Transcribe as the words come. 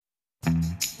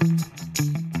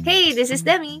Hey, this is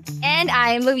Demi. And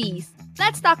I'm Louise.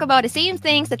 Let's talk about the same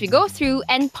things that we go through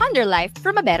and ponder life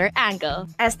from a better angle.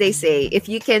 As they say,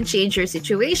 if you can change your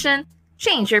situation,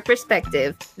 change your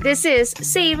perspective. This is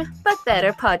Same But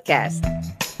Better Podcast.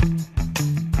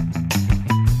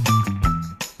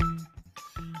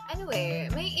 Anyway,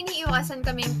 may iniiwasan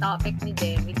kaming topic ni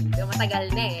Demi dito.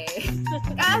 Matagal na eh.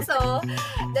 Kaso,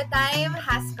 the time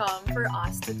has come for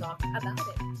us to talk about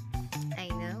it.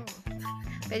 I know.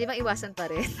 Pwede bang iwasan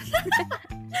pa rin?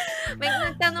 May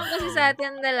nagtanong kasi sa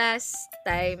atin the last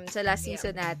time, sa last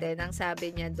season natin, ang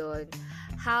sabi niya doon,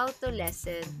 how to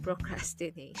lessen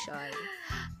procrastination.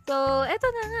 So, eto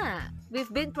na nga.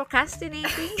 We've been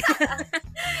procrastinating.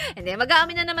 Hindi,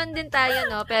 mag-aamin na naman din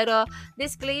tayo, no? Pero,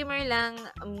 disclaimer lang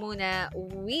muna,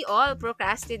 we all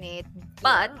procrastinate,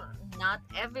 but not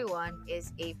everyone is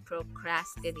a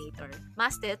procrastinator.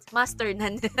 Master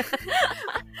na.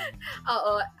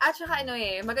 Oo. At saka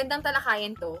magandang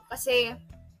talakayan to. Kasi,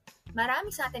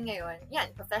 marami sa atin ngayon,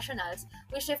 professionals,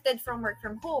 we shifted from work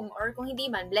from home or kung hindi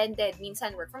man, blended.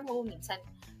 Minsan work from home, minsan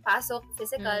pasok,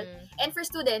 physical. And for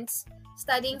students,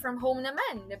 studying from home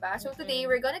naman, diba? So today,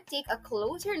 we're gonna take a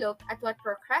closer look at what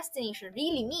procrastination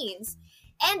really means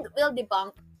and we'll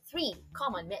debunk 3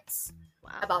 common myths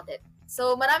about it.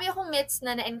 So, marami akong myths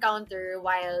na na-encounter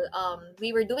while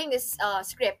we were doing this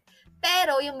script.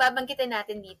 Pero, yung babangkitin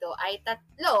natin dito ay 3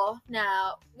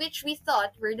 na which we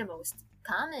thought were the most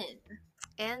common.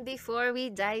 And before we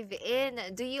dive in,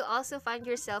 do you also find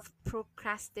yourself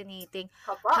procrastinating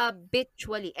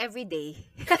habitually every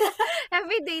day?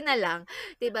 Every day na lang,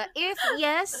 'di ba? If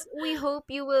yes, we hope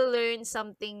you will learn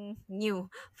something new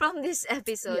from this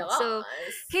episode. Yes. So,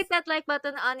 hit that like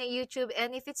button on YouTube,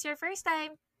 and if it's your first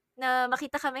time na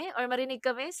makita kami or marinig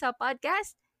kami sa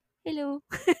podcast, hello.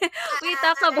 We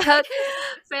talk about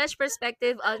fresh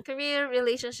perspective on career,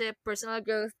 relationship, personal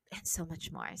growth, and so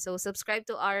much more. So subscribe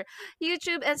to our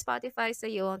YouTube and Spotify so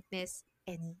you won't miss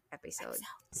any episode.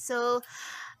 So,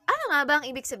 ano nga ba ang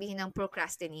ibig sabihin ng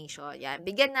procrastination? Yan,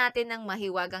 bigyan natin ng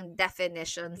mahiwagang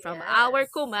definition from our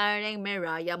kumaring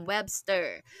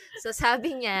Merriam-Webster. So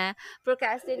sabi niya,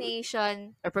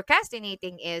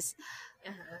 procrastinating is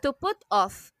to put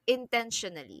off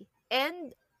intentionally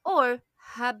and or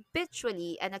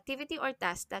habitually an activity or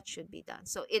task that should be done.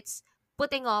 So, it's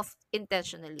putting off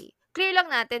intentionally. Clear lang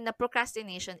natin na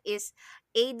procrastination is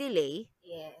a delay,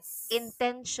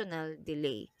 intentional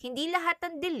delay. Hindi lahat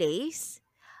ng delays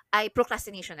ay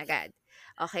procrastination agad.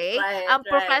 Okay? Ang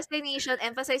procrastination,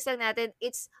 emphasize lang natin,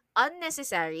 it's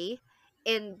unnecessary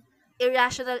and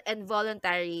irrational and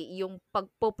voluntary yung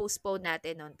pagpo-postpone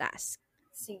natin ng task.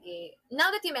 Sige.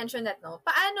 Now that you mentioned that,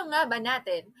 paano nga ba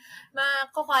natin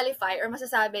mako-qualify or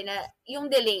masasabi na yung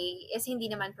delay is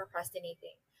hindi naman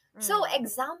procrastinating? So,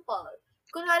 example,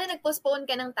 kunwari nag-postpone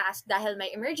ka ng task dahil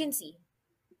may emergency.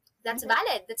 That's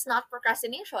valid. That's not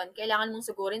procrastination. Kailangan mong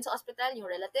sugurin sa ospital yung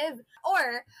relative.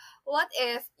 Or, what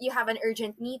if you have an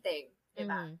urgent meeting?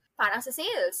 Diba? Parang sa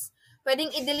sales.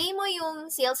 Pwedeng i-delay mo yung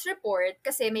sales report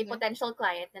kasi may potential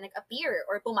client na nag-appear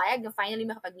or pumayag na finally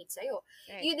makapag-meet sa'yo.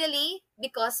 Right. You delay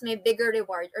because may bigger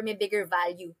reward or may bigger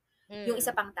value yung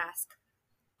isa pang task.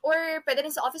 Or pwede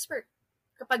rin sa office work.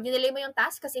 Kapag dinelay mo yung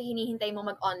task kasi hinihintay mo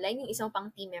mag-online yung isang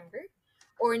pang team member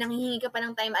or nanghihingi ka pa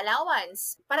ng time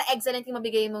allowance para excellent yung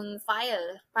mabigay mong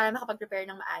file para makapag-prepare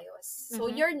ng maayos. So,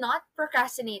 you're not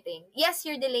procrastinating. Yes,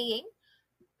 you're delaying,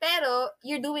 pero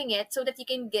you're doing it so that you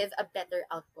can give a better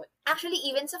output. Actually,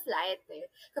 even sa flight,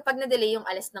 kapag na-delay yung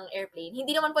alis ng airplane,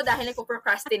 hindi naman po dahil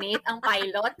nagpo-procrastinate ang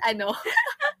pilot,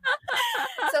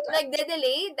 So,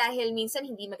 nagde-delay dahil minsan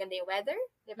hindi maganda yung weather,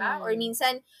 di ba? Or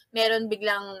minsan, meron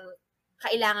biglang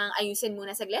kailangang ayusin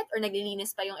muna saglit or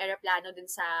naglilinis pa yung aeroplano dun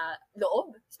sa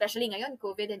loob, especially ngayon,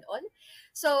 COVID and all.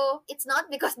 So, it's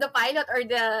not because the pilot or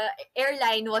the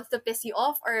airline wants to piss you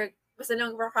off or gusto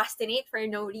nang procrastinate for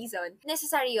no reason.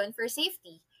 Necessary yun for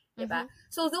safety. Diba?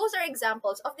 So, those are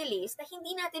examples of delays na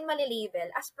hindi natin malilabel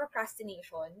as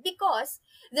procrastination because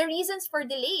the reasons for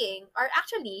delaying are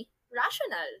actually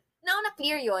rational. Now na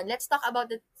clear yun, let's talk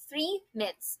about the 3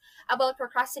 myths about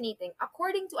procrastinating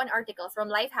according to an article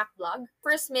from Lifehack blog.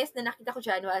 First myth na nakita ko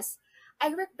dyan was, I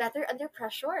work better under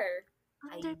pressure.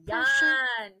 Under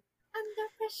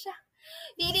pressure.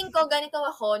 Feeling ko, ganito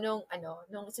ako nung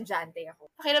estudyante ako.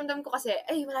 Pakiramdam ko kasi,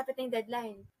 malapit na yung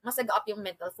deadline. Mas nag-up yung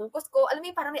mental focus ko. Alam mo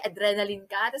yung parang may adrenaline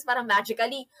ka, tapos parang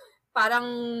magically, parang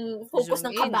focus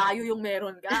ng kabayo yung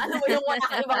meron ka. Alam mo yung wala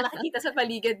kang ibang nakikita sa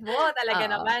paligid mo. Talaga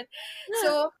naman.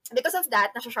 So, because of that,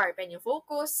 nasa-sharpen yung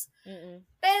focus.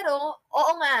 Pero,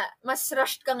 oo nga, mas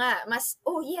rushed ka nga. Mas,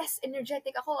 yes,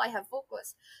 energetic ako, I have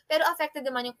focus. Pero affected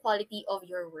naman yung quality of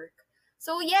your work.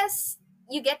 So, yes,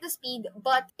 you get the speed,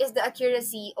 but is the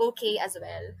accuracy okay as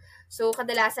well? So,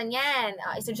 kadalasan yan,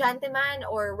 estudyante man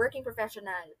or working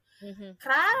professional,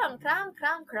 cram.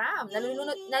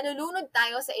 Nalulunod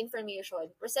tayo sa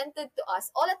information presented to us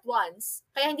all at once.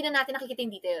 Kaya hindi na natin nakikita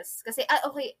yung details. Kasi,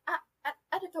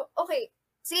 ano to? Okay,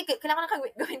 sige, kailangan na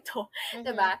gawin to.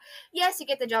 Diba? Yes, you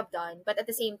get the job done, but at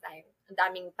the same time, ang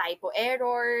daming typo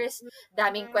errors,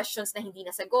 daming questions na hindi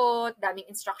nasagot, daming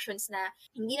instructions na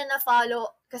hindi na na-follow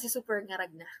kasi super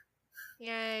ngarag na.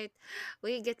 Right.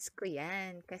 Uy, gets ko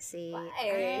yan. Kasi Why?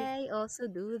 I also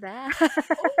do that.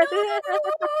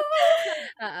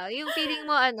 Oh, Yung feeling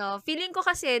mo, feeling ko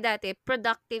kasi dati,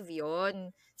 productive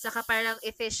yon. Saka parang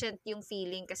efficient yung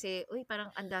feeling kasi, uy,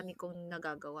 parang ang dami kong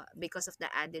nagagawa because of the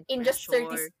added in just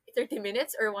pressure. 30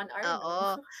 minutes or 1 hour?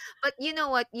 Oo. No? But you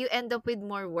know what? You end up with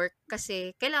more work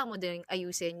kasi kailangan mo din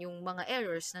ayusin yung mga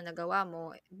errors na nagawa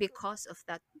mo because of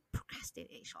that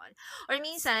procrastination. Or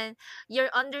minsan, you're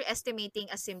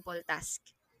underestimating a simple task.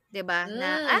 'Di ba?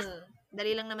 Na,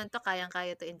 dali lang naman to,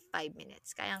 kayang-kaya to in 5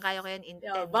 minutes. Kayang-kaya ko yan in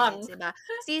 10 minutes, 'di ba?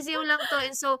 Sisiw lang to.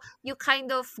 And so, you kind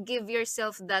of give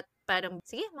yourself that parang,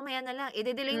 sige, mamaya na lang.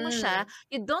 I-delay mo siya.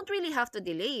 You don't really have to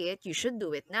delay it. You should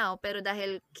do it now. Pero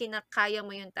dahil kinakaya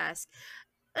mo yung task,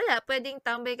 wala, pwedeng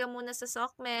tambay ka muna sa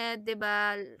SOCMED, 'di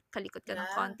ba? Kalikot ka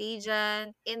ng konti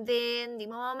dyan. And then, di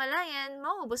mo mamalayan,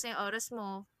 mauubos na yung oras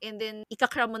mo. And then,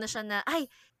 ikakram mo na siya na, ay,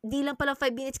 di lang pala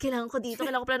 5 minutes kailangan ko dito.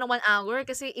 Kailangan ko pala ng 1 hour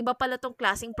kasi iba pala tong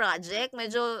klaseng project.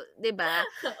 Medyo, 'di ba?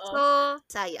 So,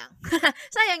 sayang.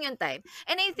 Sayang yung time.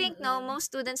 And I think, most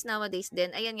students nowadays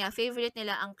din, ayan nga, favorite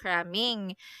nila ang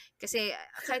cramming. Kasi,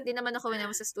 kahit din naman ako when I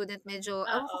was a student, medyo,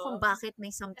 alam ko kung bakit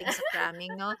may something sa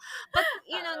cramming, no? But,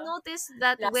 notice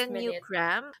that Last when you minute.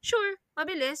 cram, sure,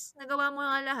 mabilis, nagawa mo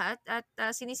nga lahat at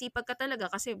sinisipag ka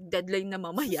talaga kasi deadline na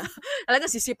mamaya. Talaga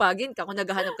sisipagin ka kung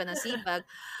naghahanap ka ng sipag.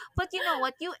 But you know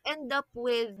what? You end up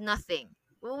with nothing.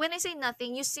 When I say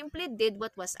nothing, you simply did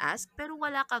what was asked, pero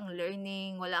wala kang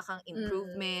learning, wala kang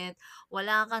improvement,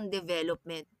 wala kang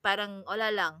development. Parang, wala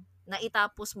lang,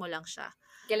 naitapos mo lang siya.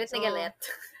 Galit na galit.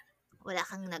 Wala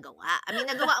kang nagawa. I mean,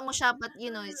 nagawa mo siya, but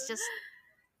it's just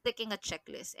taking a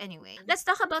checklist. Anyway, let's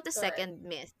talk about the second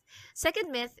myth. Second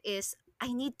myth is,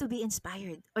 I need to be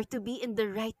inspired or to be in the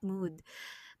right mood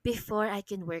before I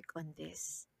can work on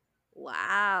this.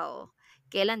 Wow!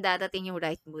 Kailan dadating yung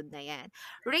right mood na yan?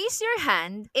 Raise your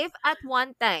hand if at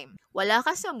one time, wala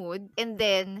ka sa mood, and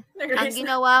then, ang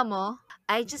ginawa mo,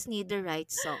 I just need the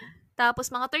right song. Tapos,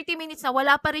 mga 30 minutes na,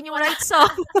 wala pa rin yung right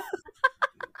song.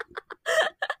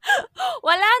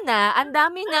 Wala na. Ang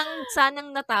dami nang sanang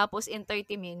natapos in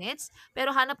 30 minutes, pero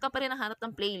hanap ka pa rin ng hanap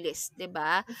ng playlist, 'di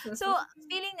ba? So,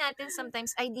 feeling natin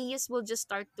sometimes ideas will just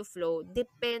start to flow.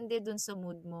 Depende dun sa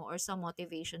mood mo or sa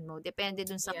motivation mo. Depende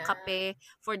dun sa kape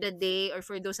for the day or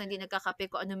for those na hindi nagkakape,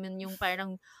 kung ano man yung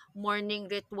parang morning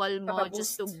ritual mo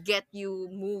just to get you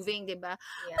moving, 'di ba?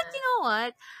 But you know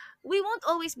what? We won't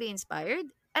always be inspired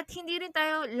at hindi rin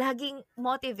tayo laging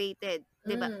motivated,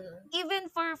 'di ba? Even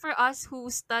for us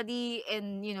who study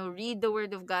and read the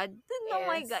word of God, oh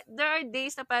my God, there are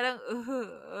days na parang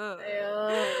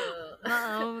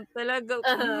talaga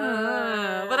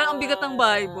parang ang bigat ng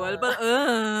Bible, parang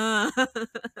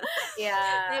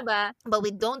Yeah. 'di ba? But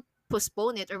we don't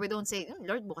postpone it or we don't say,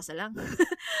 Lord, bukas na lang.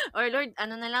 Or Lord,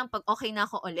 ano na lang, pag okay na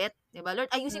ako ulit. Diba? Lord,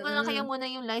 ayusin ko na lang kaya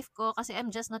muna yung life ko kasi I'm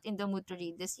just not in the mood to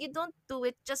read this. You don't do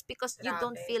it just because you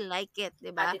don't feel like it.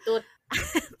 Diba? Attitude.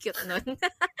 Cute nun.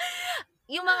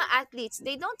 Yung mga athletes,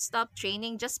 they don't stop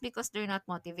training just because they're not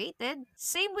motivated.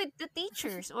 Same with the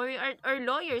teachers or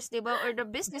lawyers, diba? Or the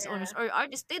business owners or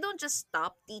artists. They don't just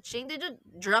stop teaching. They just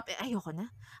drop it. Ayoko na.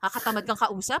 Kakatamad kang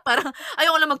kausap. Parang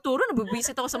ayoko na magturo.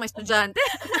 Nabubisit ako sa mga estudyante.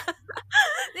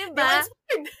 Diba?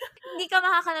 Hindi ka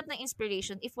makakanap ng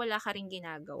inspiration if wala ka rin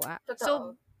ginagawa. Totoo. So,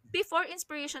 before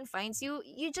inspiration finds you,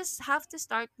 you just have to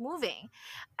start moving.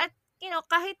 At,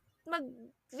 kahit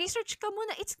mag-research ka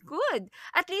muna, it's good.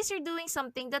 At least you're doing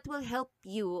something that will help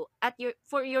you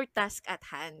for your task at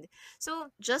hand.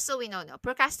 So, just so we know,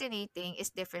 procrastinating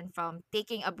is different from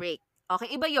taking a break. Okay,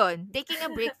 iba yon. Taking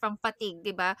a break from fatigue,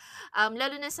 di ba?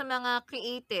 Lalo na sa mga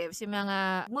creatives, yung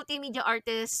mga multimedia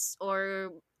artists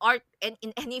or art in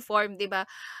any form, di ba?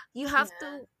 You have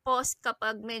to pause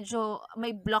kapag medyo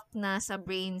may block na sa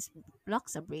brain.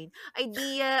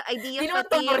 Idea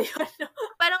fatigue.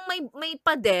 Parang may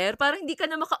pader, parang hindi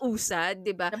ka na makausad,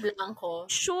 di ba?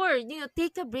 Nablangko. Sure,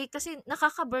 take a break kasi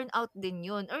nakaka-burnout din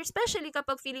yun. Or especially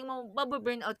kapag feeling mo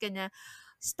mababurnout ka na,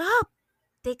 stop!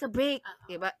 take a break, Uh-huh.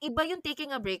 'di ba? Iba yung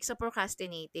taking a break sa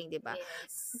procrastinating, 'di ba?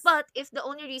 Yes. But if the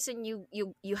only reason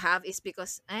you have is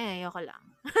because ay ayoko lang.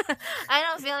 I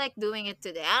don't feel like doing it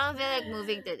today. I don't feel like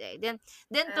moving today.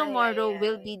 Then tomorrow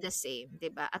will Ay. be the same,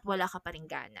 'di ba? At wala ka pa ring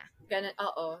gana. Ganun,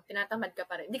 oo. Tinatamad ka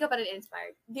pa rin. Hindi ka pa rin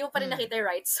inspired. Hindi mo pa rin Mm. nakita yung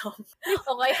right song.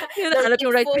 O kaya, Hindi mo the nahanap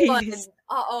yung right right food. playlist.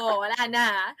 Oo, wala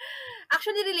na.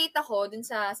 Actually, relate ako dun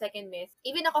sa second myth.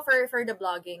 Even ako for the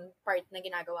blogging part na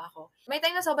ginagawa ko. May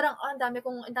time na sobrang, ang dami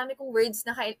kong words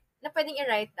na pwedeng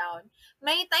i-write down.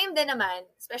 May time din naman,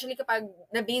 especially kapag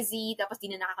na-busy, tapos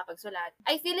di na nakakapagsulat.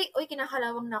 I feel like,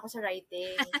 kinakalawang na ako sa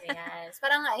writing. Ayan.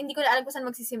 Parang hindi ko na alam kung saan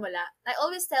magsisimula. I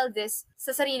always tell this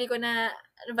sa sarili ko na,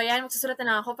 ano ba yan, magsusulat na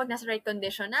lang ako pag nasa right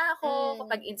condition na ako,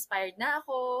 kapag inspired na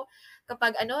ako,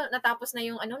 kapag natapos na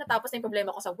yung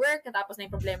problema ko sa work, natapos na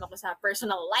yung problema ko sa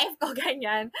personal life ko,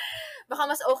 ganyan. Baka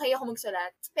mas okay ako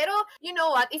magsulat. Pero, you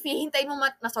know what, if hihintay mo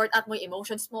ma-sort out mo yung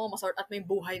emotions mo, ma-sort out mo yung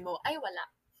buhay mo, ay wala.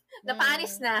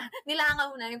 Napanis na,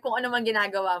 nilangaw na yung kung ano man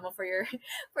ginagawa mo for your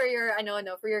for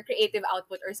your creative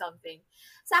output or something.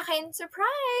 Sa akin,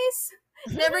 surprise!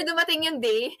 Never dumating yung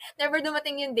day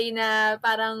na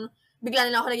parang bigla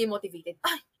na lang ako naging motivated.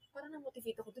 Ay, parang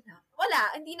na-motivate ako dun ha.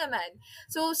 Wala, hindi naman.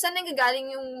 So, saan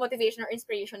nanggagaling yung motivation or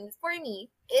inspiration for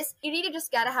me is you really just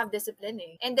gotta have discipline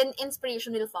eh. And then,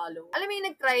 inspiration will follow. Alam mo yung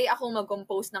nag-try ako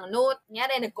mag-compose ng note.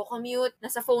 Kunyari, nagko-commute.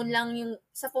 Sa phone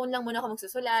lang muna ako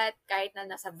magsusulat. Kahit na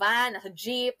nasa van, nasa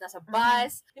jeep, nasa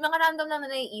bus. Yung mga random lang na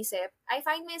naiisip. I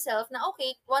find myself na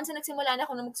okay, once na nagsimula na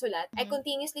ako na magsulat, I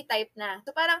continuously type na.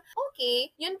 So, parang,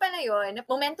 okay, yun pala yun.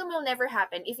 Momentum will never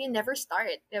happen if you never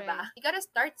start. Diba? You gotta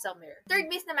start somewhere. Third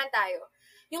base naman tayo.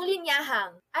 Yung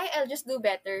linyahang, I'll just do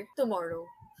better tomorrow.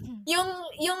 Yung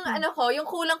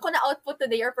kulang ko na output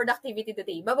today or productivity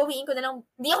today, babawiin ko na lang,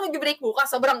 hindi ako mag-break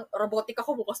bukas, sobrang robotic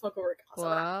ako bukas mag-work ako.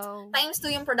 Wow. Times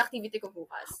 2 yung productivity ko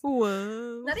bukas.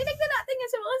 Wow. Narinig na natin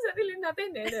yan sa mga sarili natin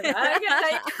eh, diba?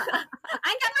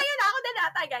 Hanggang ngayon ako na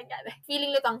nata, ganyan.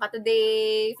 Feeling lutang ka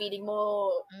today, feeling mo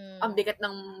ang bigat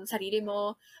ng sarili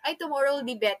mo, ay tomorrow will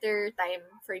be better time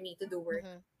for me to do work.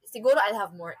 Siguro I'll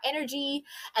have more energy,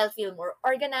 I'll feel more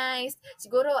organized,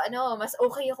 siguro mas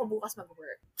okay ako bukas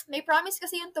mag-work. May promise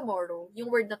kasi yung tomorrow,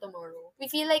 yung word na tomorrow. We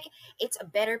feel like it's a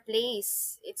better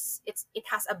place. It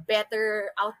has a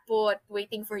better output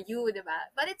waiting for you, diba?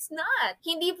 But it's not.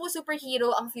 Hindi po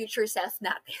superhero ang future self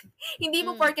natin. Hindi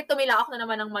po porket tumila ako na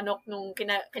naman ng manok nung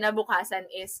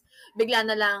kinabukasan is bigla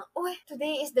na lang,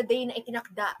 today is the day na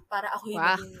itinakda para ako yung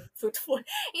maging fruitful.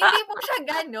 Hindi po siya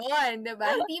ganon,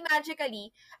 diba? Hindi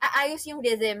magically aayos yung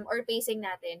rhythm or pacing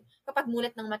natin kapag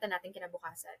mulat ng mata natin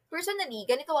kinabukasan. Personally,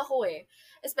 ganito ako eh.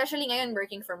 Especially ngayon,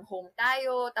 working from home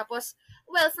tayo. Tapos,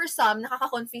 well, for some,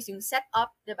 nakaka-confuse yung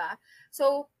setup, diba?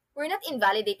 So, we're not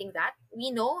invalidating that. We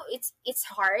know it's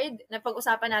hard.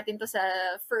 Napag-usapan natin to sa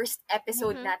first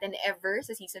episode natin ever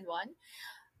sa season 1.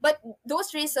 But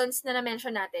those reasons na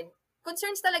na-mention natin,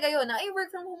 concerns talaga yun na, work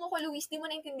from home ako, Luis, di mo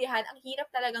naintindihan, ang hirap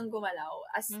talagang gumalaw.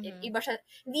 As iba siya,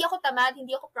 hindi ako tamad,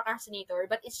 hindi ako procrastinator,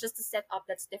 but it's just a setup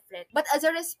that's different. But as a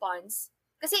response,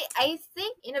 kasi I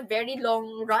think in a very long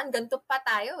run, ganito pa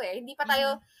tayo eh. Hindi pa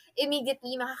tayo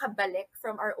immediately makakabalik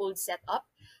from our old setup.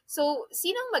 So,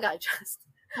 sinong mag-adjust?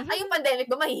 Ay, yung pandemic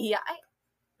ba mahihiya? Ay,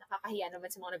 nakakahiya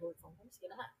naman sa mga nag-work from home. Sige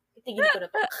na nga. Itigil ko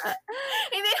na to.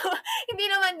 hindi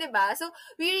naman, diba? So,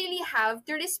 we really have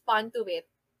to respond to it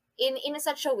in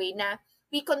such a way na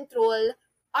we control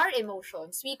our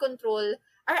emotions, we control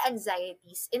our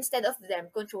anxieties instead of them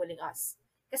controlling us.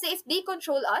 Kasi if they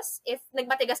control us, if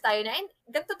nagmatigas tayo na,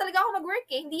 ganito talaga ako mag-work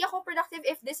eh. Hindi ako productive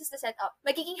if this is the setup.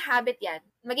 Magiging habit yan.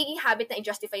 Magiging habit na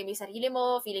i-justify mo yung sarili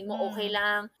mo, feeling mo okay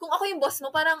lang. Kung ako yung boss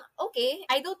mo, parang, okay,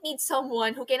 I don't need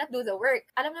someone who cannot do the work.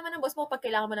 Alam naman ng boss mo pag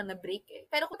kailangan mo lang na break eh.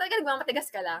 Pero kung talaga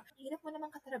nagmamatigas ka lang, hirap mo naman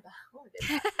katrabaho,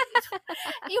 diba?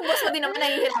 Yung boss mo din naman,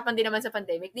 nahihirapan din naman sa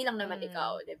pandemic. Di lang naman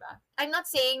ikaw, diba? I'm not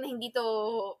saying na hindi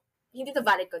to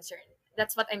valid concern.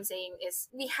 That's what I'm saying is,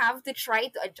 we have to try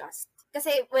to adjust.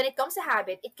 Kasi when it comes to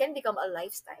habit, it can become a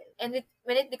lifestyle. And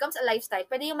when it becomes a lifestyle,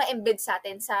 pwede yung ma-embed sa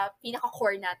atin sa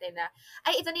pinaka-core natin na,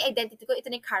 ay, ito na yung identity ko,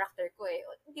 ito na yung character ko eh.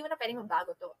 Hindi mo na pwedeng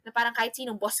mabago to. Na parang kahit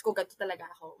sinong boss ko, ganito talaga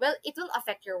ako. Well, it will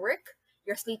affect your work,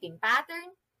 your sleeping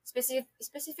pattern,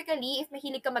 specifically if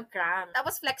mahilig ka mag-cram.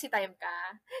 Tapos flexi time ka.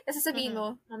 Kasi sabihin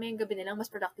mo, mamayang gabi na lang,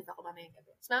 mas productive ako mamayang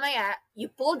gabi. So mamaya, you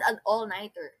pulled an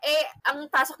all-nighter. Ang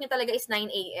pasok niyo talaga is 9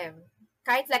 a.m.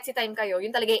 Kahit flexi time kayo,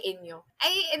 yun talaga yung inyo.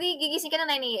 Gigising ka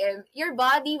ng 9 a.m., your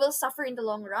body will suffer in the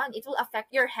long run. It will affect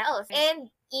your health.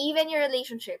 And even your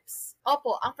relationships.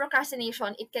 Opo, ang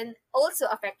procrastination, it can also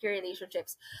affect your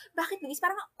relationships. Bakit, Luis?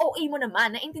 Parang OA mo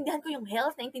naman. Naintindihan ko yung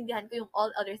health, naintindihan ko yung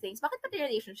all other things. Bakit pati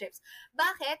relationships?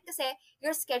 Bakit? Kasi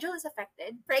your schedule is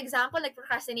affected. For example,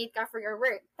 nag-procrastinate ka for your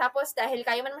work. Tapos, dahil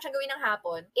kaya mo naman siyang gawin ng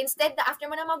hapon, instead na after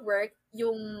mo na mag-work,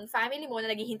 yung family mo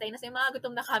na naghihintay na sa'yo, mga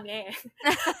gutom na kami.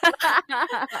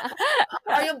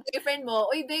 Or yung boyfriend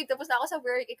mo, uy babe, tapos na ako sa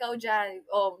work, ikaw dyan.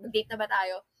 Mag-date na ba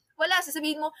tayo? Wala,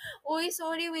 sasabihin mo, uy,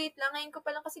 sorry, wait lang, ngayon ko pa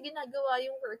lang kasi ginagawa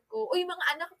yung work ko. Uy,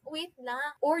 mga anak, wait lang,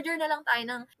 order na lang tayo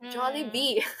ng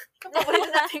Jollibee. Yung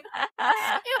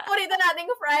paborito nating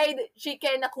fried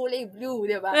chicken na kulay blue,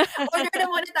 di ba? Order na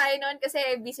muna tayo noon kasi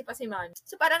busy pa si mom.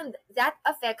 So parang that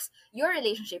affects your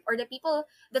relationship or the people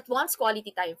that wants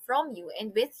quality time from you and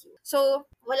with you. So,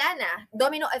 wala na.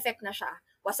 Domino effect na siya.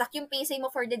 Wasak yung pacing mo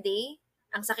for the day.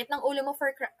 Ang sakit ng ulo mo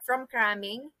from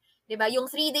cramming. Diba? Yung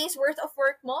 3 days worth of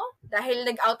work mo, dahil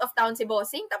nag-out of town si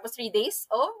bossing, tapos 3 days,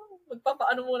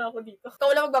 magpapaano muna ako dito.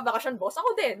 Ikaw lang magbabakasyon, boss,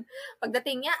 ako din.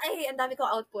 Pagdating niya, ay, ang dami kong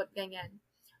output, ganyan.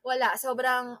 Wala,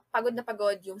 sobrang pagod na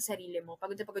pagod yung sarili mo,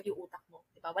 pagod na pagod yung utak mo.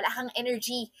 Diba? Wala kang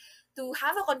energy to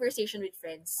have a conversation with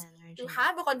friends, to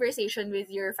have a conversation with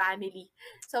your family.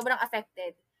 Sobrang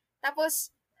affected.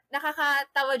 Tapos,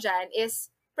 nakakatawa dyan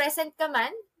is, present ka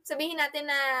man, sabihin natin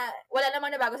na wala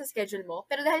namang nabago sa schedule mo,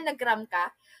 pero dahil nag-cram ka,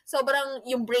 sobrang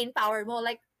yung brain power mo,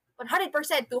 like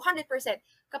 100%, 200%,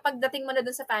 kapag dating mo na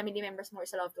dun sa family members mo or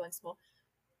sa loved ones mo,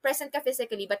 present ka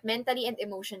physically, but mentally and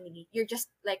emotionally, you're just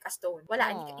like a stone.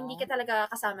 Wala, hindi ka talaga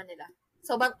kasama nila.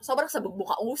 Sobrang sabog mo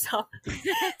kausap.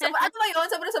 Ano ba yun?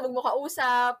 Sobrang sabog mo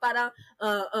kausap, parang,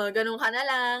 ganun ka na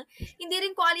lang. Hindi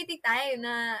rin quality time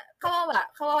na,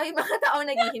 kawawa yung mga tao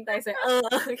naghihintay sa'yo.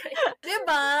 Okay.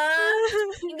 Diba?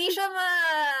 Hindi siya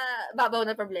babaw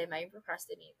na problema yung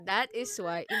procrastinate. That is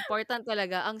why important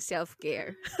talaga ang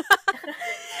self-care.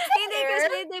 Hindi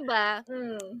kasi, diba,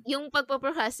 yung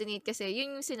pagpo-procrastinate kasi,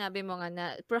 yun yung sinabi mo nga na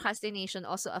procrastination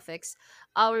also affects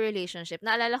our relationship.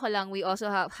 Naalala ko lang, we also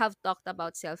have talked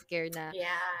about self-care na,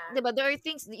 diba, there are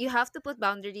things, you have to put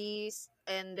boundaries,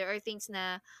 and there are things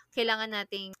na kailangan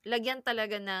nating lagyan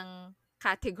talaga ng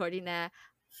category na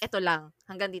eto lang,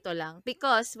 hanggang dito lang.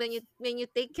 Because when you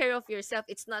take care of yourself,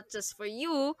 it's not just for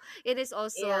you, it is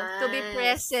also to be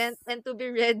present and to be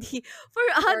ready for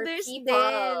others people.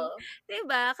 din.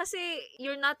 Diba? Kasi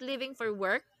you're not living for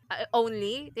work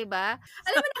only, diba?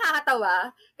 Alam mo,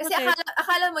 nakakatawa. Kasi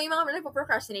akala mo, yung mga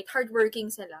nagpo-procrastinate,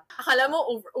 hardworking sila. Akala mo,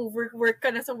 overwork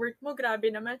ka na sa work mo, grabe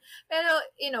naman. Pero,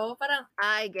 parang,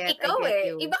 I get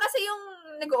you. Iba kasi yung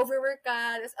nag-overwork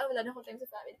ka, tapos, wala na akong time sa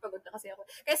family, pagod na kasi ako.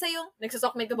 Kaysa yung,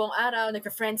 nagsusokmate ka buong araw,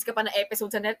 nagka-friends ka pa na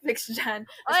episode sa Netflix dyan.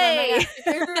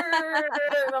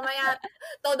 Tapos mamaya,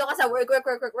 todo ka sa work.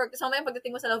 Tapos mamaya,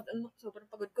 pagdating mo sa love,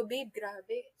 sobrang pagod ko, babe,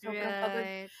 grabe. Sobrang pagod.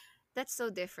 That's so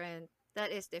different.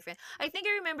 That is different. I think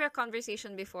I remember a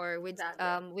conversation before with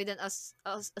an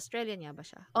Australian niya ba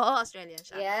siya? Oo, Australian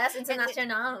siya. Yes,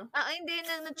 international. Hindi,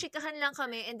 nagchikahan lang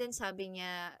kami and then sabi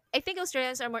niya, I think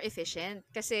Australians are more efficient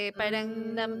kasi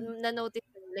parang na-notice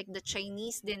like the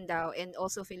Chinese din daw and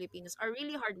also Filipinos are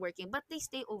really hardworking but they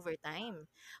stay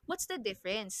overtime. What's the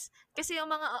difference? Kasi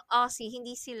yung mga Aussie,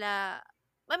 hindi sila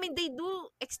they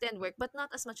do extend work, but not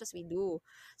as much as we do.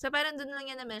 So, parang doon lang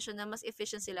yan na-mention na mas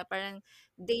efficient sila. Parang,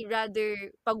 they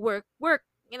rather, pag work,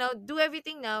 do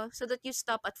everything now so that you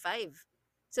stop at 5.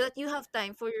 So that you have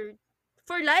time for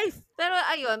life. Pero,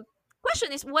 ayun,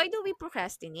 question is, why do we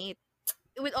procrastinate?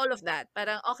 With all of that,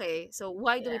 parang, okay, so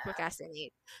why do we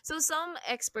procrastinate? So, some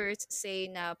experts say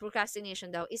na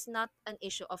procrastination daw is not an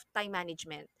issue of time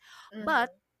management,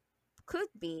 but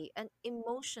could be an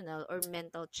emotional or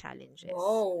mental challenges.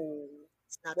 Whoa.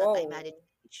 It's not a time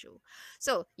management issue.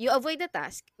 So, you avoid the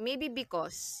task maybe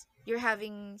because you're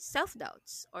having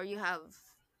self-doubts or you have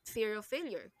fear of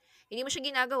failure. Hindi mo siya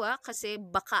ginagawa kasi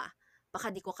baka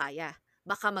di ko kaya.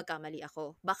 Baka magkamali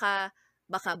ako. Baka.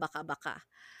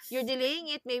 You're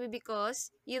delaying it maybe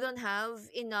because you don't have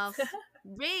enough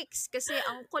breaks. Kasi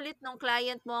ang kulit ng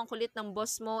client mo, ang kulit ng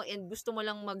boss mo, and gusto mo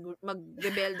lang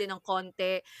mag-rebelde ng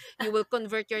konti. You will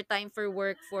convert your time for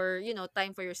work for,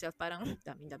 time for yourself. Parang,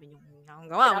 dami-dami yung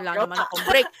nangagawa. Wala naman akong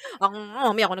break.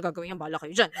 May ako nagagawin yan. Bahala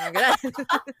kayo dyan.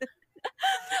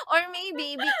 Or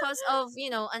maybe because of,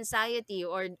 anxiety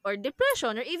or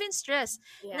depression or even stress.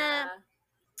 Na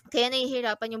kaya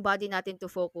nahihirapan yung body natin to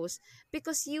focus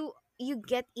because you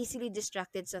get easily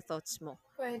distracted sa thoughts mo.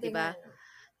 Pwede diba? Nga.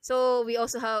 So we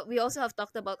also have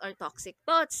talked about our toxic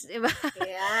thoughts, diba?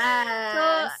 Yes. So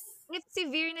if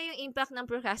severe na yung impact ng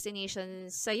procrastination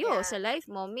sa'yo, Yeah. sa life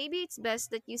mo, maybe it's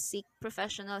best that you seek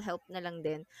professional help na lang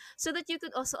din so that you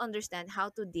could also understand how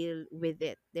to deal with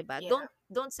it, 'di ba? Yeah.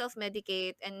 Don't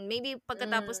self-medicate, and maybe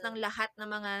pagkatapos ng lahat ng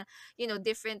mga,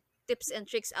 different tips and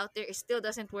tricks out there, it still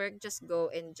doesn't work, just go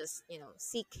and just,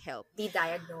 seek help. Be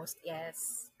diagnosed,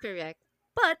 yes. Correct.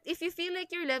 But if you feel like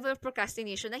your level of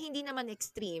procrastination na hindi naman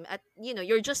extreme at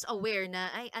you're just aware na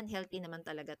ay unhealthy naman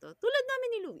talaga to. Tulad namin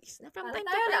ni Luis, na from Parang time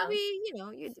to tayo time lang.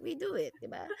 we do it,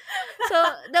 'di ba? So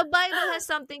the Bible has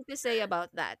something to say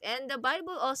about that. And the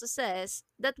Bible also says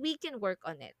that we can work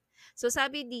on it. So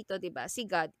sabi dito, 'di ba, si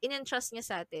God, in-entrust niya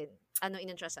sa atin. Ano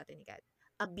in-entrust sa atin ni God?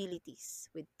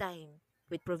 Abilities, with time,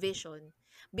 with provision.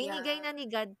 Binigay na ni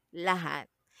God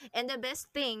lahat. And the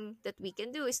best thing that we can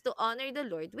do is to honor the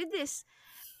Lord with this,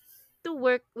 to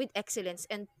work with excellence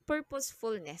and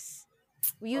purposefulness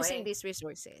using these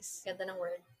resources. Ganda ng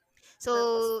word. So,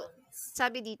 Purposefulness.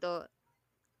 sabi dito,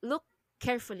 look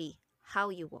carefully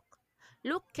how you walk.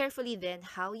 Look carefully then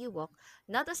how you walk,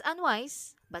 not as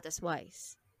unwise, but as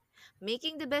wise.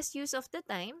 Making the best use of the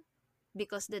time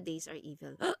because the days are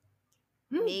evil.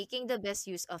 Making the best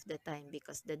use of the time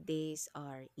because the days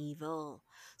are evil.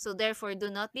 So therefore, do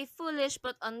not be foolish,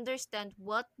 but understand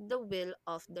what the will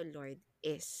of the Lord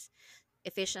is.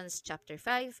 Ephesians chapter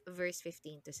 5, verse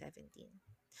 15 to 17.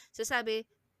 So sabi,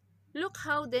 look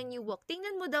how then you walk.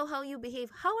 Tingnan mo daw how you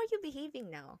behave. How are you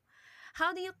behaving now?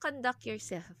 How do you conduct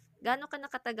yourself? Gaano ka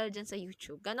nakatagal dyan sa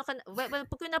YouTube? Well,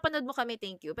 pag napanood mo kami,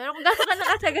 thank you. Pero kung gaano ka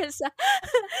nakatagal sa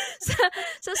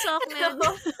SOCMED,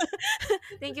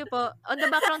 thank you po. On the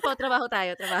background po, trabaho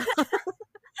tayo.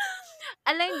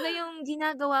 Aligned ba yung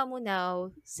ginagawa mo now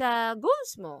sa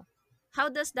goals mo? How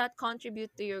does that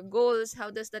contribute to your goals? How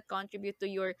does that contribute to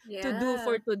your to-do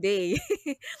for today?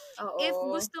 If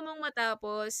gusto mong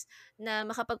matapos na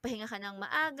makapagpahinga ka ng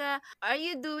maaga, are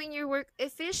you doing your work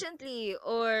efficiently?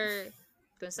 Or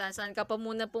kung saan ka pa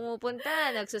muna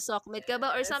pumupunta, nagsusokmet ka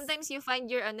ba? Or sometimes you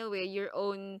find your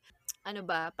own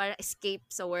para escape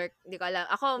sa work. Hindi ko alam.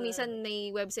 Ako, minsan may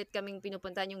website kaming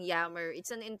pinupuntahan, yung Yammer. It's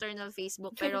an internal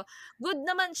Facebook, pero good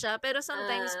naman siya. Pero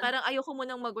sometimes, parang ayoko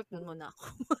munang mag-work. Doon muna ako.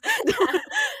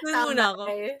 Doon muna ako.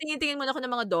 Tingin-tingin muna ako ng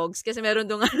mga dogs kasi meron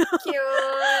doon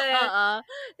Cute!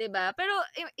 Diba? Pero,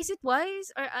 is it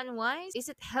wise or unwise? Is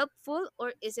it helpful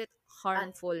or is it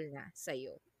harmful na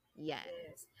sa'yo? Yan.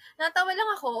 Yes. Natawa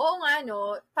lang ako. Oo nga,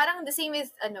 parang the same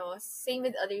with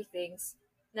other things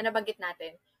na nabanggit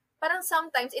natin. Parang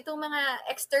sometimes, itong mga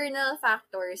external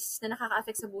factors na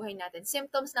nakaka-affect sa buhay natin,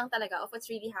 symptoms lang talaga of what's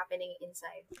really happening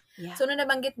inside. Yeah. So, nung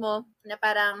nabanggit mo, na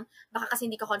parang, baka kasi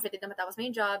hindi ka confident na matapos mo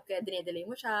yung job, kaya dinedelay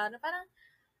mo siya, na parang,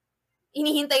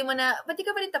 inihintay mo na, ba't di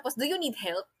ka pa rin tapos? Do you need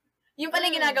help? Yung pala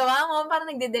ginagawa mo,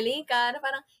 parang nagde-delay ka, na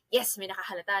parang, yes, may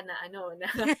nakahalata na,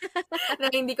 na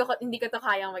hindi ko to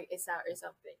kayang mag-isa or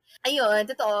something. Ayun,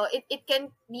 totoo, it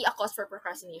can be a cause for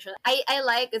procrastination. I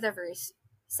like the verse.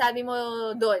 Sabi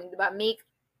mo doon, di ba,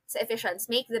 sa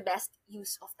Ephesians, make the best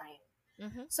use of time.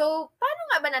 Mm-hmm. So, paano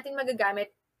nga ba natin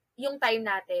magagamit yung time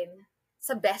natin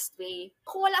sa best way?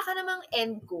 Kung wala ka namang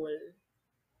end goal,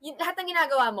 lahat ng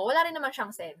ginagawa mo, wala rin naman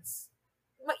siyang sense.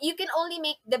 You can only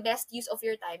make the best use of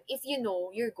your time if you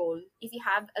know your goal, if you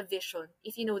have a vision,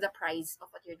 if you know the prize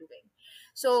of what you're doing.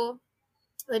 So,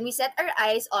 when we set our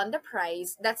eyes on the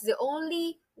prize, that's the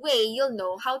only way you'll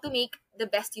know how to make the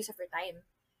best use of your time.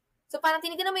 So, parang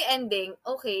tinignan mo yung ending,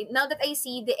 okay, now that I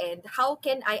see the end, how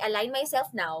can I align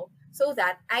myself now so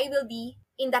that I will be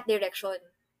in that direction?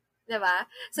 Diba?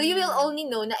 So, you will only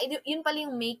know na yun pala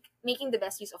yung making the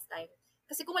best use of time.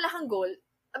 Kasi kung wala kang goal,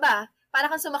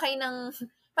 para kang sumakay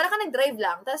para kang nag-drive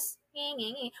lang, tas,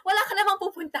 wala ka namang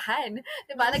pupuntahan.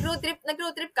 Diba? Nag-road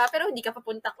trip ka, pero hindi ka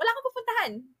papunta. Wala kang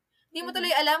pupuntahan. Hindi mo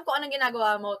tuloy alam kung anong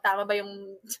ginagawa mo. Tama ba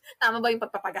yung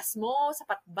pagpapagas mo?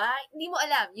 Sapat ba? Hindi mo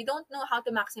alam. You don't know how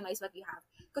to maximize what you have.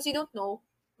 Because you don't know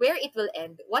where it will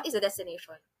end. What is the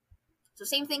destination? So,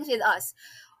 same things with us.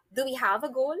 Do we have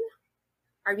a goal?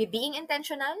 Are we being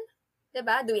intentional?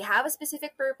 Diba? Do we have a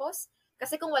specific purpose?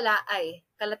 Kasi kung wala, ay,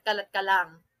 kalat-kalat ka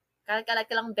lang. Kalat-kalat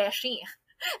ka lang, beshi.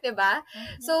 Diba?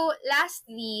 Mm-hmm. So,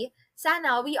 lastly,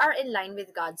 sana we are in line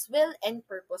with God's will and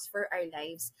purpose for our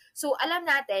lives. So, alam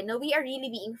natin na we are really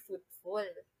being fruitful.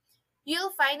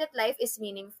 You'll find that life is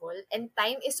meaningful and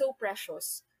time is so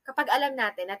precious kapag alam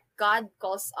natin that God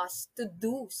calls us to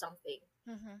do something.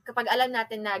 Mm-hmm. Kapag alam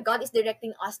natin na God is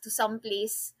directing us to some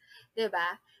place,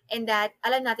 diba? And that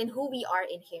alam natin who we are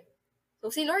in Him.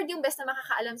 So, si Lord yung best na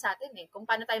makakaalam sa atin kung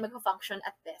paano tayo mag-function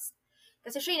at best.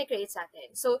 Kasi siya yung na-create sa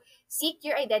atin. So, seek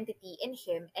your identity in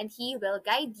Him and He will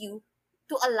guide you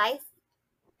to a life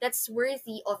that's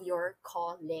worthy of your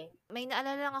calling. May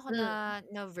naalala lang ako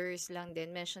na verse lang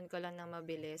din. Mention ko lang ng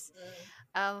mabilis.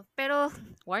 Pero,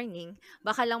 warning,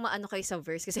 baka lang maano kayo sa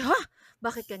verse kasi,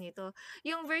 bakit ganito?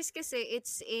 Yung verse kasi,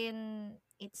 it's in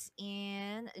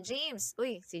James.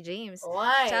 Uy, si James.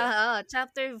 Why?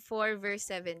 Chapter 4, verse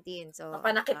 17. So,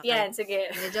 Mapanakit yan.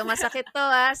 Sige. Medyo masakit to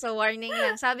so warning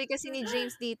lang. Sabi kasi ni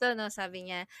James dito, no, sabi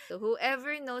niya, so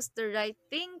whoever knows the right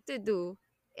thing to do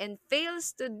and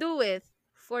fails to do it,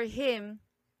 for him,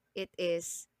 it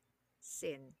is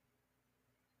sin.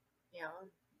 Yeah.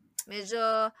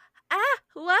 Medyo,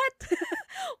 what?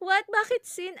 What? Bakit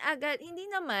sin agad? Hindi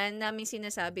naman namin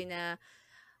sinasabi na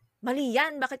mali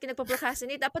yan. Bakit ka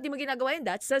nagpa-procrastinate? Dapat di mo ginagawa yan.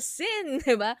 That's a sin.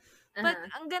 Diba? But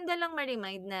ang ganda lang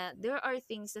ma-remind na there are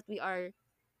things that we are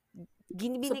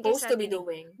supposed to be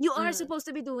doing. You are supposed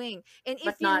to be doing. And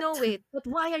if you know it, but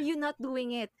why are you not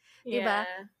doing it? Diba?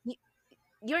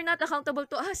 You're not accountable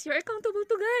to us. You're accountable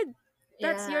to God.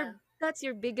 That's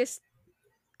your biggest,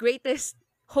 greatest,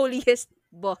 holiest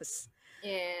boss.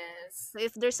 Yes. So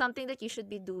if there's something that you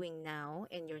should be doing now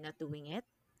and you're not doing it,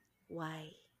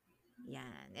 why?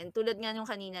 Yan. And tulad nga nung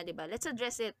kanina, diba? Let's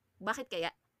address it. Bakit kaya?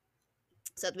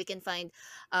 So that we can find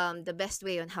the best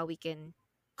way on how we can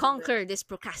conquer this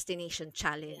procrastination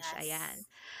challenge. Yes. Ayan.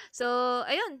 So,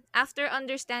 ayun. After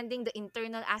understanding the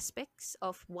internal aspects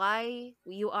of why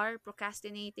you are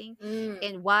procrastinating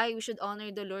and why we should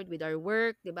honor the Lord with our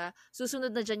work, diba?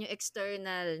 Susunod na dyan yung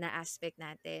external na aspect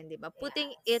natin, diba? Putting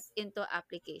it into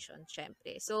application,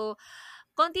 syempre. So,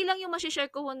 konti lang yung masishare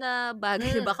ko na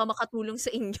bagay, baka makatulong sa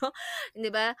inyo,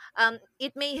 diba?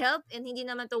 It may help and hindi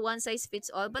naman to one size fits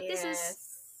all, but this is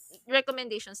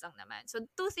recommendations lang naman. So,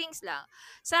 2 things lang.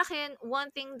 Sa akin,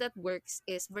 one thing that works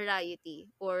is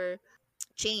variety or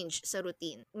change sa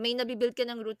routine. May nabibuild ka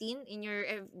ng routine in your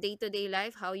day-to-day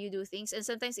life, how you do things, and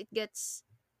sometimes it gets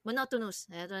monotonous.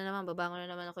 Ito na naman, babangon na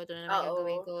naman ako, ito na naman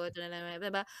gagawin ko, ito na naman,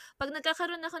 diba? Pag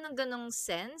nagkakaroon ako ng ganong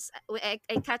sense, I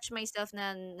catch myself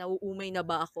na nauumay na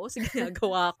ba ako sa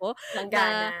ginagawa ko.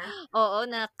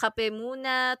 Na kape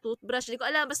muna, toothbrush, hindi ko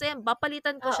alam, basta yan,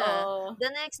 papalitan ko siya. The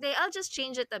next day, I'll just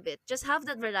change it a bit. Just have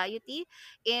that variety,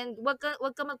 and wag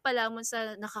ka magpalamon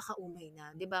sa nakakaumay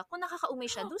na, diba? Kung nakakaumay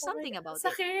siya, do something about it.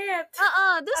 Sakit!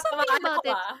 Do something about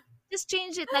it. Just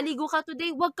change it. Naligo ka today,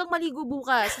 wag kang maligo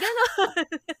bukas. Ganon.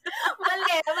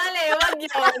 Mali, wag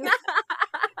yun.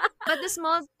 But the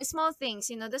small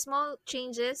things, the small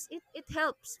changes, it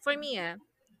helps. For me,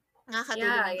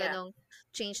 nakakatulong ng ganong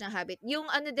change ng habit.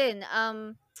 Yung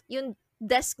yung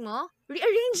desk mo,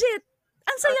 rearrange it.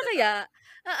 Ang saya kaya.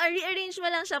 Rearrange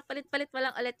mo lang siya, palit-palit mo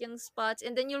lang ulit yung spots,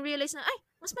 and then you realize na,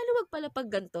 mas maluwag pala pag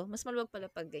ganito, mas maluwag pala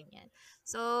pag ganyan.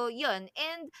 So, yun.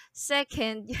 And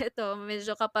second, ito,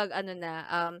 medyo kapag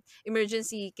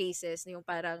emergency cases, yung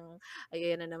parang,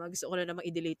 ayan na naman, gusto ko na naman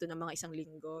i-delay to ng mga 1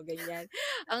 linggo, ganyan.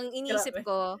 Ang iniisip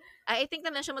ko, I think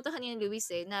naman siya mo to kanina, Luis,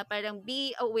 na parang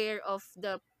be aware of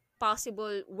the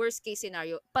possible worst case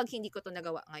scenario pag hindi ko to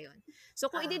nagawa ngayon.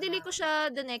 So, kung i-delay ko siya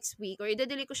the next week or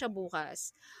i-delay ko siya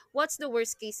bukas, what's the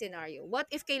worst case scenario? What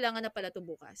if kailangan na pala to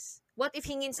bukas? What if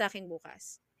hingin sa akin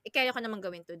bukas? Kaya ko naman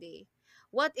gawin today.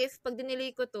 What if pag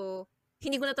dinelay ko to,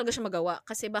 hindi ko na talaga siya magawa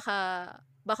kasi baka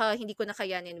hindi ko na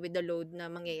kayanin with the load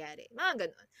na mangyayari. Mga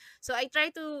ganun. So, I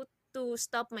try to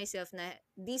stop myself na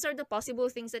these are the possible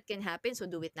things that can happen, so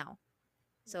do it now.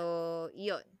 So,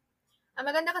 yun. Ang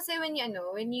maganda kasi when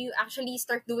you actually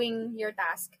start doing your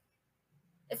task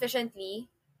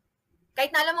efficiently,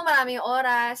 kahit na alam mo marami yung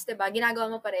oras, diba, ginagawa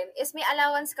mo pa rin, is may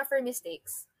allowance ka for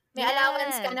mistakes. May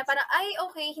allowance ka na parang,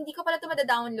 okay, hindi ko pala ito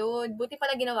mada-download. Buti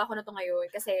pala ginawa ko na ito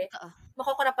ngayon kasi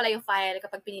makukura pala yung file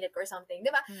kapag pinilit ko or something.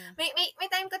 Diba? May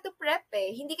time ka to prep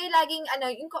eh. Hindi kayo laging,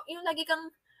 yung lagi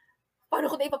kang,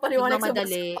 paano ko na ipapaliwanag sa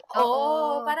madali.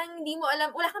 Parang hindi mo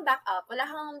alam, wala kang backup, wala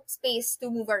kang space to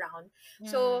move around.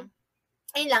 So,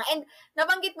 ayun lang. And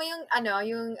nabanggit mo yung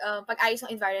pag-ayos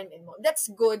ng environment mo.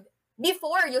 That's good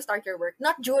before you start your work,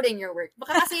 not during your work.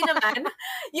 Baka kasi naman,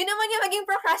 yun naman yung maging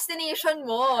procrastination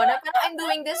mo. Na parang I'm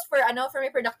doing this for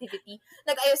my productivity.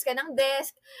 Nag-ayos ka ng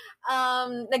desk,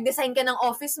 nag-design ka ng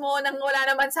office mo nang wala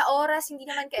naman sa oras, hindi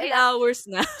naman 3 hours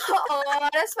na. Oo.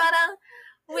 Tapos parang,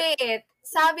 wait,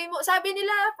 sabi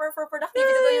nila for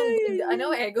productivity to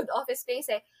yung good office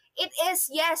space eh. It is,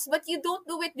 yes, but you don't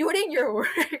do it during your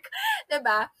work.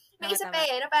 Diba? May isa pa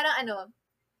na parang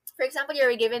for example,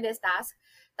 you're given this task,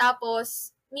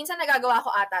 tapos, minsan nagagawa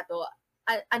ko ata to,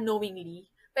 unknowingly,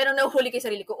 pero nahuhuli ko yung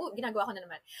sarili ko, ginagawa ko na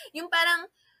naman. Yung parang,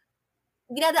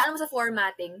 dinadaan mo sa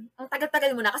formatting, ang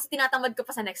tagal-tagal mo na kasi tinatamad ka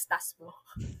pa sa next task mo.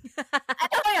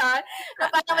 Ano mo yun?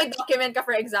 Na parang may document ka,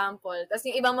 for example, tapos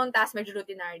yung ibang mong task medyo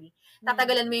routinary.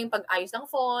 Tatagalan mo yung pag-ayos ng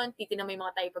font, titignan mo yung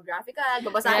mga typographical,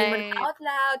 babasahin mo na out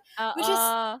loud, which is,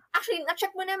 actually,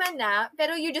 na-check mo naman na,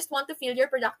 pero you just want to feel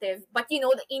you're productive, but you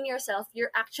know that in yourself,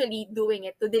 you're actually doing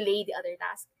it to delay the other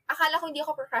task. Akala ko hindi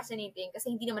ako procrastinating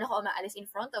kasi hindi naman ako umaalis in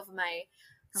front of my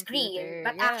screen. Computer,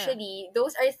 But yeah. actually,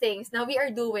 those are things na we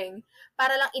are doing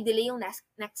para lang i-delay yung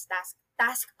next task.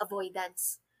 Task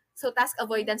avoidance. So, task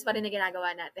avoidance pa rin na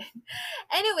ginagawa natin.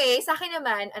 Anyway, sa akin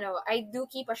naman, I do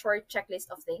keep a short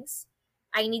checklist of things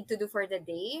I need to do for the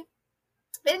day.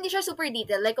 Pero hindi siya super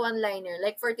detailed, like one-liner.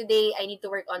 Like, for today, I need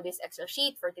to work on this Excel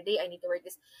sheet. For today, I need to work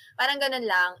this. Parang ganun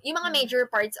lang. Yung mga major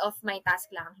parts of my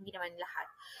task lang, hindi naman lahat.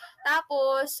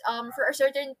 Tapos, for a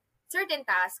certain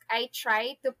task, I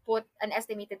try to put an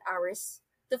estimated hours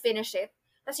to finish it.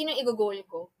 Tapos yun yung i-goal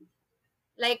ko.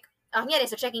 Like, kunyari,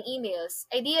 so checking emails.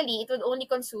 Ideally, it would only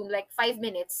consume like 5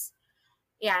 minutes.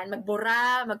 Yan,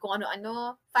 magbura, kung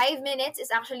ano-ano. 5 minutes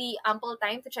is actually ample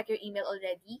time to check your email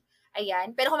already.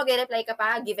 Ayan. Pero kung mag-reply ka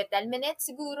pa, give it 10 minutes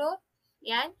siguro.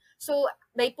 Yan. So,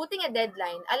 by putting a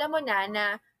deadline, alam mo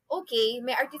na okay,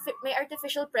 may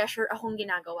artificial pressure akong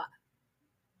ginagawa.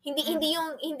 Hindi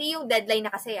yung deadline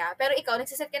na kasi pero ikaw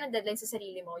nagse-set ka ng deadline sa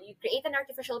sarili mo. You create an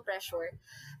artificial pressure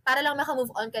para lang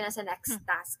maka-move on ka na sa next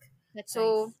task. That's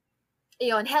so, nice.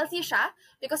 Yun, healthy siya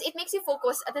because it makes you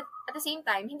focus at the same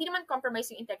time. Hindi naman compromise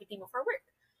yung integrity mo for work.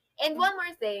 And one more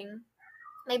thing,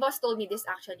 my boss told me this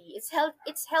actually. It's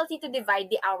healthy to divide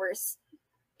the hours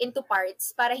into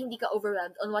parts para hindi ka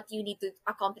overwhelmed on what you need to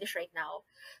accomplish right now.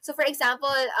 So, for example,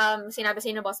 sinabi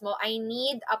sa'yo ng boss mo, I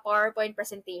need a PowerPoint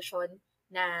presentation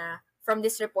na from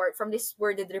this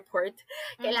worded report,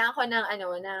 kailangan ko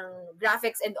ng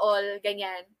graphics and all,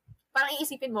 ganyan. Parang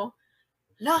iisipin mo,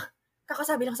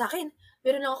 kakasabi lang sa akin,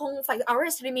 meron lang akong 5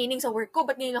 hours remaining sa work ko,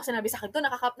 ba't ngayon lang sinabi sa akin to,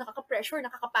 nakaka-pressure,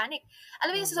 nakaka-panic.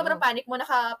 Alam mo yung sa sobrang panic mo,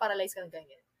 nakaparalyze ka ng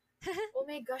ganyan. Oh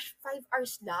my gosh, 5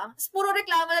 hours lang? Tapos puro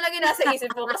reklamo na lang yung nasa isip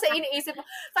mo. Kasi iniisip mo,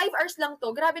 5 hours lang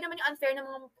to. Grabe naman yung unfair ng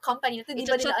mga company na to. Di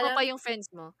ba nila alam? I-chat mo pa yung friends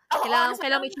mo. Oh,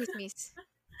 Kailangan may chismis.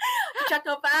 Chat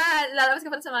mo pa. Lalabas ka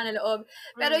pa sa mga loob.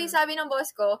 Pero yung sabi ng boss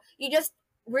ko, you just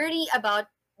worry about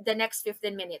the next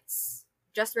 15 minutes.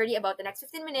 Just worry about the next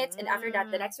 15 minutes. And after that,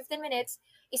 the next 15 minutes,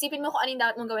 isipin mo kung anong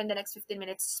dapat mong gawin the next 15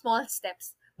 minutes. Small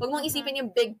steps. Huwag mong isipin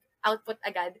yung big output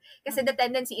agad. Kasi the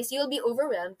tendency is you'll be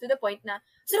overwhelmed to the point na,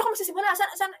 sino ka magsisimula?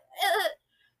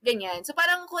 Ganyan. So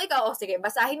parang kung ikaw, sige,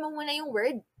 basahin mo muna yung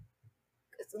word.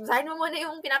 Basahin mo muna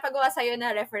yung pinapagawa sa'yo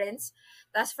na reference.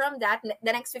 Tapos from that,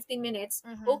 the next 15 minutes,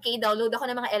 okay, download ako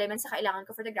ng mga elements na kailangan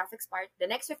ko for the graphics part. The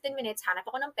next 15 minutes, hanap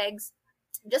ako ng pegs.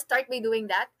 Just start by doing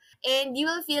that. And you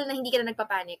will feel na hindi ka na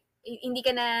nagpapanik. Hindi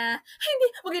ka na,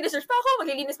 mag-research pa ako,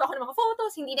 maglilinis pa ako ng mga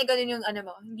photos. Hindi na ganun yung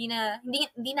mo.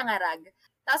 Hindi na ngarag.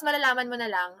 Tapos malalaman mo na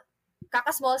lang,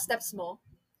 kaka-small steps mo,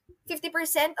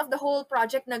 50% of the whole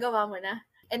project na gawa mo na.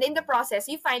 And in the process,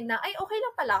 you find na, ay, okay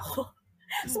lang pala ako.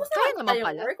 So, kaya naman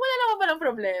pala. Work. Wala naman palang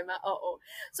problema. Oo.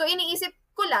 So, iniisip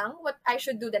ko lang what I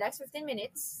should do the next 15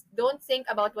 minutes. Don't think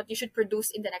about what you should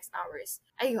produce in the next hours.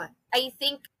 Ayun. I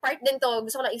think part din to,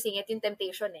 gusto ko lang isingit, yung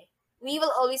temptation We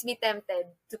will always be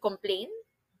tempted to complain.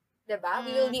 Diba?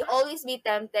 We will always be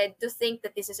tempted to think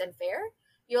that this is unfair.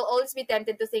 You'll always be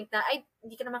tempted to think na, ay,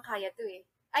 hindi ka naman kaya to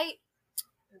Ay,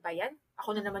 ano ba yan?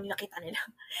 Ako na naman yung nakita nila.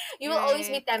 You will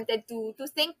always be tempted to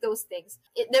think those things.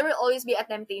 There will always be a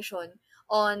temptation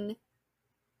on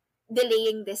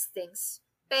delaying these things.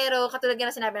 Pero katulad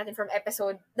nga na sinabi natin from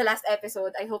the last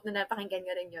episode, I hope na napakinggan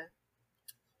nyo rin yun.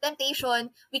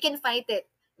 Temptation, we can fight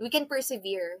it. We can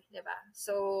persevere. Diba?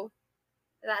 So,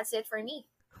 that's it for me.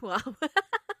 Wow.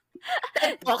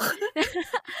 TED Talk.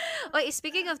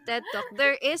 Speaking of TED Talk,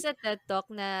 there is a TED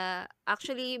Talk na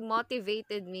actually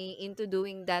motivated me into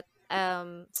doing that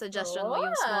suggestion mo,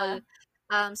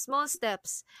 yung small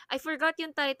steps. I forgot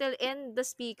yung title and the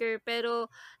speaker, pero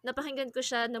napakinggan ko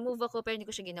siya, na-move ako, pero hindi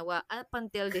ko siya ginawa up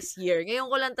until this year.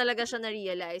 Ngayon ko lang talaga siya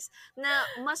na-realize na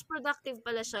mas productive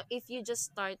pala siya if you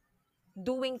just start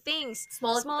doing things.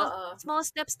 Small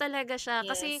steps talaga siya.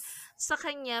 Yes. Kasi sa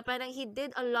kanya, parang he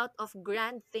did a lot of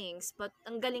grand things, but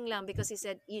ang galing lang because he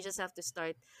said, you just have to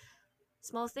start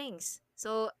small things.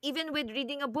 So, even with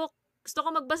reading a book, gusto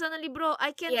ko magbasa ng libro.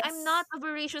 I'm not a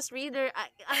voracious reader.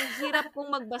 Ang hirap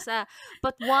kong magbasa.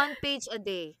 But 1 page a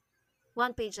day.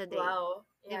 1 page a day. Wow.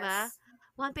 Yes. Diba?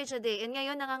 1 page a day. And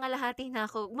ngayon, nangangalahati na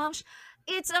ako. Mom,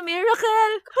 it's a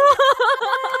miracle!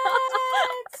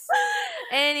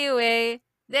 Anyway,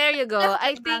 there you go.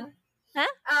 I think...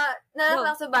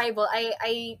 lang sa Bible,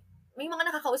 I may mga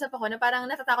nakakausap ako na parang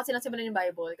natatakot silang simulan yung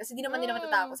Bible kasi di naman nila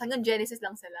matatapos. Hanggang Genesis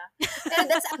lang sila. Pero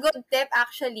that's a good tip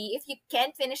actually. If you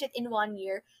can't finish it in 1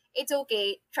 year, it's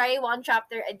okay. Try 1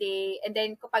 chapter a day and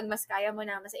then kapag mas kaya mo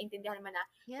na, mas intindihan mo na,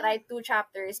 try 2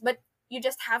 chapters. But you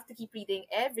just have to keep reading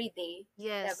every day.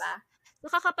 Yes. Diba? So,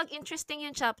 kapag interesting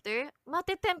yung chapter,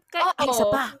 matitempt ka. Ay, isa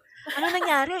pa. Ano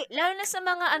nangyari? Lalo na sa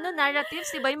mga narratives,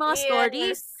 diba? Yung mga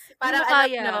stories. Parang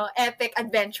epic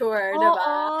adventure, diba?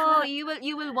 Oh,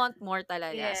 you will want more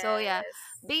talaga. Yes. So, yeah.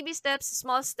 Baby steps,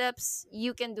 small steps,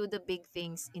 you can do the big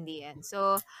things in the end.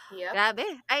 So, grabe.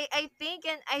 I think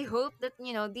and I hope that,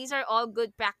 these are all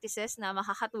good practices na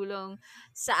makakatulong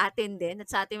sa atin din at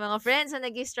sa ating mga friends na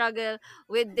nag-struggle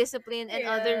with discipline and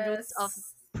other roots of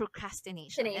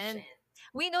procrastination. And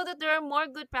we know that there are more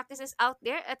good practices out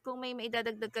there at kung may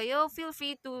maidadagdag kayo, feel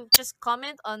free to just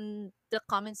comment on the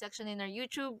comment section in our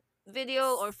YouTube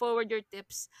video or forward your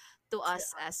tips to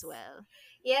us as well.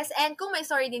 Yes, and kung may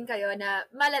story din kayo na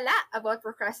malala about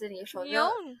procrastination,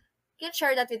 you can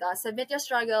share that with us. Submit your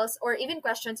struggles or even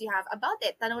questions you have about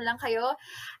it. Tanong lang kayo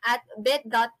at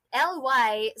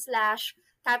bit.ly/SBB,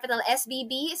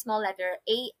 small letter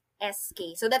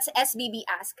ASK. So that's SBB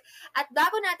Ask. At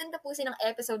bago natin tapusin ang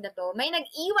episode na to, may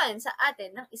nag-iwan sa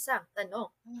atin ng isang tanong.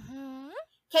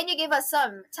 Can you give us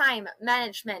some time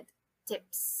management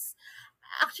tips?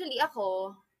 Actually,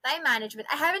 ako, time management,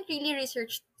 I haven't really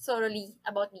researched thoroughly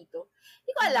about dito.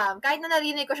 Hindi ko alam. Kahit na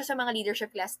narinig ko siya sa mga leadership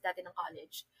class dati ng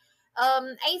college.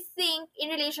 I think,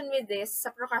 in relation with this, sa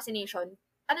procrastination,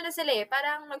 na sila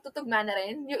parang magtutugma na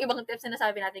rin yung ibang tips na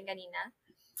nasabi natin kanina.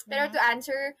 Pero to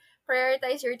answer,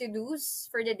 prioritize your to-dos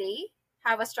for the day,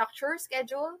 have a structure,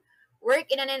 schedule,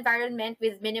 work in an environment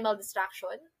with minimal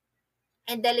distraction,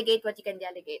 and delegate what you can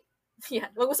delegate. Yan,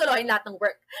 wag mo solohin lahat ng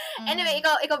work. Anyway,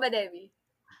 ikaw ba, Debbie?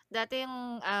 Dati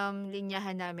yung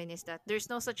linyahan namin is that there's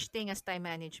no such thing as time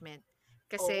management.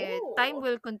 Kasi time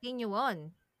will continue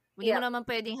on. Hindi mo naman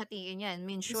pwedeng hatiin yan.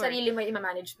 Sure. Yung sarili mo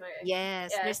i-manage mo.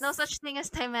 Yes. There's no such thing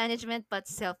as time management but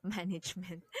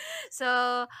self-management.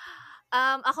 So,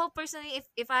 ako personally,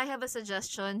 if I have a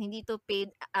suggestion, hindi to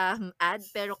paid ad,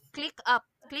 pero ClickUp.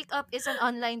 ClickUp is an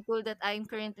online tool that I'm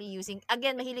currently using.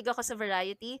 Again, mahilig ako sa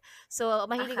variety. So,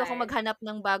 mahilig ako maghanap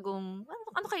ng bagong,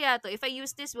 ano kaya to? If I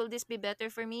use this, will this be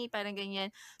better for me? Parang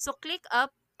ganyan. So,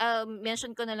 ClickUp,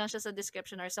 mention ko na lang siya sa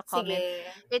description or sa comment. Sige.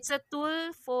 It's a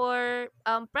tool for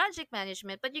project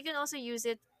management, but you can also use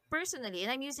it personally.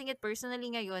 And I'm using it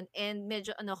personally ngayon and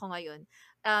medyo ko ngayon.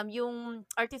 Yung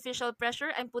artificial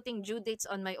pressure, I'm putting due dates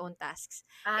on my own tasks.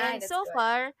 And so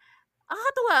far,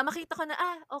 nakakatuwa. Makita ko na,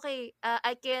 okay,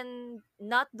 I can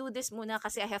not do this muna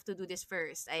kasi I have to do this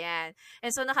first. Ayan.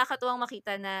 And so, nakakatuwang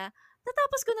makita na,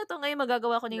 natapos ko na to ngayon,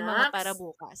 magagawa ko na yung mga para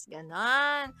bukas.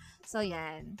 Ganon. So,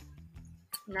 yan.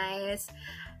 Nice.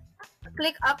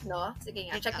 ClickUp, no? Sige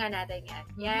nga, check nga natin yan.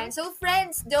 Yan. So,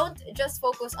 friends, don't just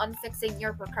focus on fixing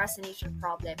your procrastination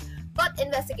problem, but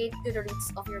investigate to the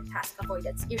roots of your task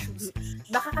avoidance issues.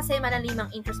 Baka kasi malalimang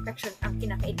introspection ang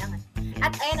kinakailangan.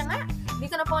 At ayan na nga,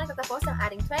 dito na po nagtatapos ang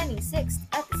ating 26th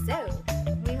episode.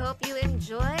 We hope you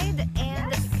enjoyed and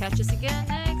catch us again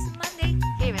next Monday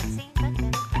here at St.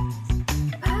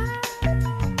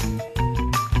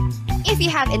 If you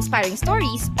have inspiring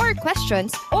stories or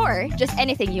questions or just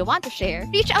anything you want to share,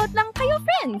 reach out lang kayo,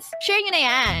 friends. Share nyo na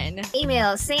yan.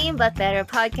 Email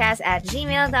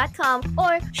samebutbetterpodcast@gmail.com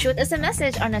or shoot us a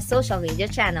message on our social media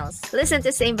channels. Listen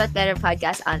to Same But Better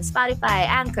Podcast on Spotify,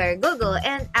 Anchor, Google,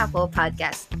 and Apple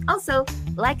Podcasts. Also,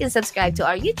 like and subscribe to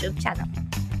our YouTube channel.